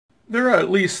There are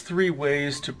at least 3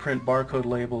 ways to print barcode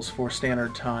labels for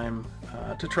standard time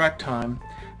to track time.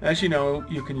 As you know,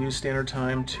 you can use standard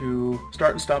time to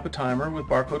start and stop a timer with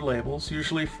barcode labels,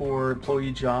 usually for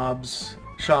employee jobs,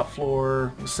 shop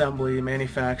floor, assembly,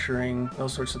 manufacturing,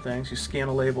 those sorts of things. You scan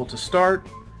a label to start,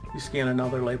 you scan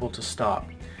another label to stop.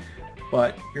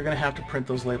 But you're going to have to print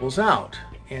those labels out.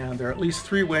 And there are at least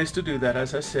 3 ways to do that.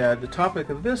 As I said, the topic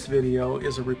of this video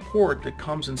is a report that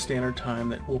comes in standard time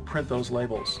that will print those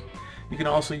labels. You can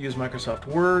also use Microsoft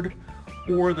Word,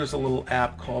 or there's a little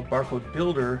app called Barcode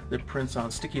Builder that prints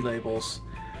on sticky labels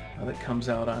that comes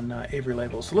out on Avery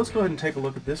labels. So let's go ahead and take a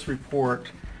look at this report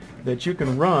that you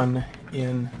can run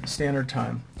in standard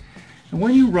time. And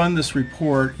when you run this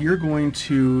report, you're going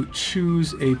to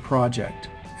choose a project.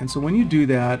 And so when you do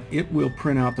that, it will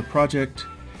print out the project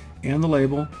and the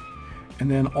label,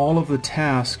 and then all of the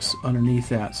tasks underneath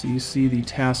that. So you see the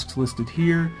tasks listed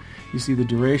here, you see the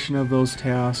duration of those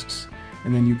tasks,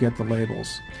 and then you get the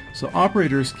labels. So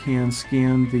operators can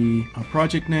scan the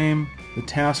project name, the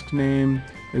task name.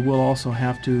 They will also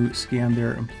have to scan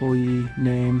their employee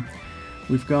name.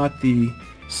 We've got the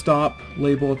stop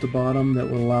label at the bottom that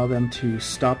will allow them to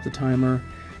stop the timer,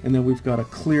 and then we've got a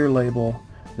clear label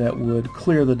that would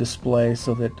clear the display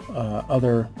so that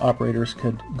other operators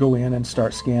could go in and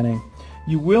start scanning.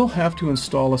 You will have to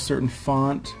install a certain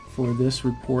font for this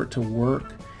report to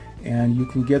work, and you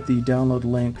can get the download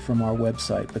link from our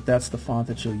website, but that's the font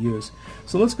that you'll use.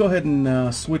 So let's go ahead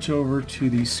and switch over to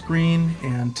the screen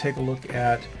and take a look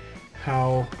at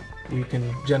how we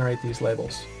can generate these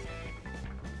labels.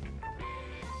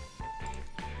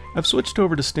 I've switched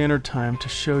over to standard time to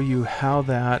show you how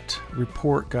that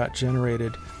report got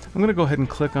generated. I'm going to go ahead and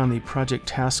click on the Project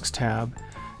Tasks tab.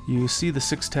 You see the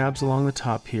 6 tabs along the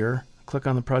top here. Click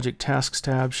on the Project Tasks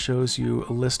tab, shows you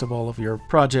a list of all of your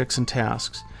projects and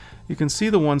tasks. You can see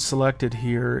the one selected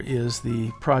here is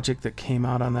the project that came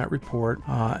out on that report.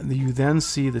 You then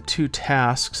see the 2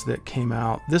 tasks that came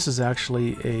out. This is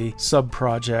actually a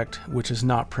sub-project which is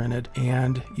not printed,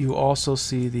 and you also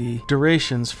see the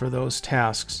durations for those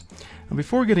tasks. Now,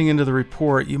 before getting into the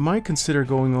report, you might consider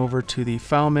going over to the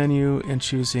File menu and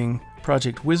choosing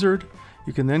Project Wizard.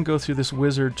 You can then go through this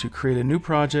wizard to create a new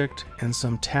project and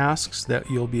some tasks that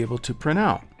you'll be able to print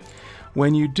out.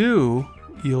 When you do,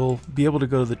 you'll be able to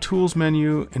go to the Tools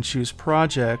menu and choose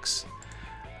Projects.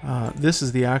 This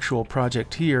is the actual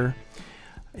project here,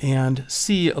 and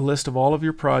see a list of all of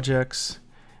your projects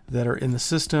that are in the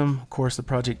system. Of course, the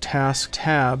Project Task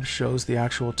tab shows the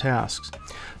actual tasks.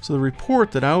 So the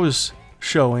report that I was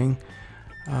showing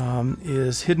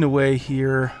is hidden away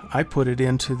here. I put it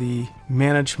into the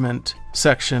Management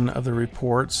section of the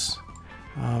reports.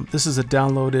 This is a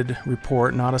downloaded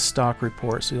report, not a stock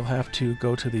report, so you'll have to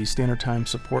go to the standard time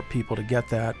support people to get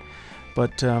that.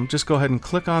 But just go ahead and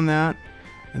click on that,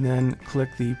 and then click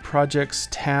the Projects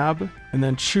tab, and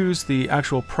then choose the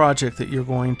actual project that you're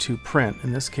going to print.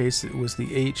 In this case, it was the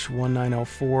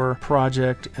H1904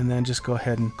 project, and then just go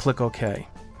ahead and click OK.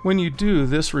 When you do,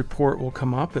 this report will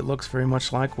come up. It looks very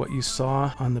much like what you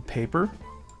saw on the paper.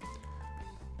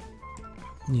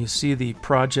 You see the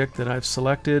project that I've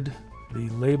selected, the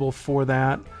label for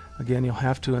that. Again, you'll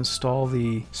have to install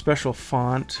the special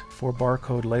font for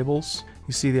barcode labels.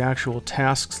 You see the actual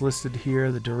tasks listed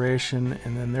here, the duration,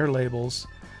 and then their labels.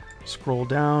 Scroll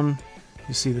down,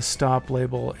 you see the stop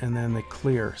label, and then the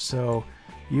clear. So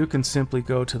you can simply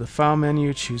go to the File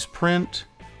menu, choose Print,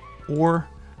 or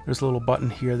there's a little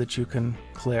button here that you can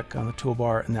click on the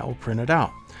toolbar, and that will print it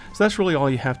out. So that's really all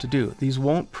you have to do. These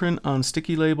won't print on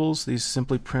sticky labels. These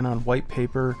simply print on white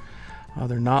paper.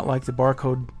 They're not like the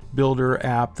Barcode Builder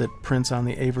app that prints on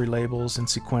the Avery labels in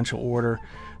sequential order.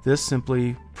 This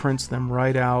simply prints them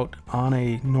right out on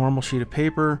a normal sheet of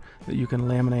paper that you can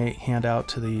laminate, hand out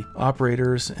to the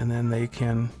operators, and then they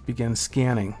can begin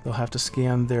scanning. They'll have to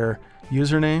scan their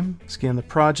username, scan the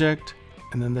project,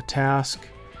 and then the task,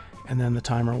 and then the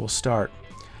timer will start.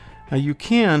 Now you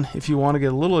can, if you want to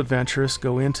get a little adventurous,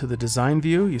 go into the Design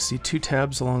View. You see 2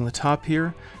 tabs along the top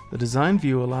here. The Design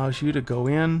View allows you to go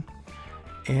in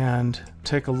and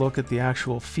take a look at the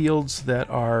actual fields that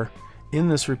are in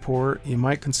this report. You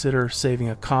might consider saving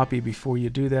a copy before you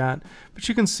do that, but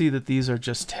you can see that these are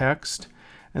just text,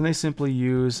 and they simply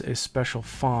use a special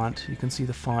font. You can see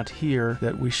the font here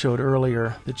that we showed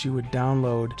earlier that you would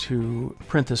download to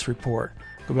print this report.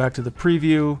 Go back to the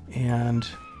preview, and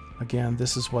again,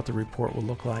 this is what the report will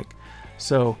look like.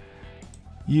 So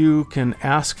you can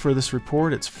ask for this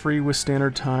report. It's free with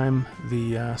standard time.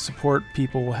 The support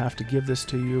people will have to give this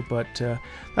to you, but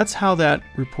that's how that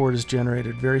report is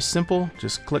generated. Very simple.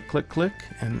 Just click, click, click,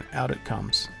 and out it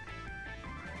comes.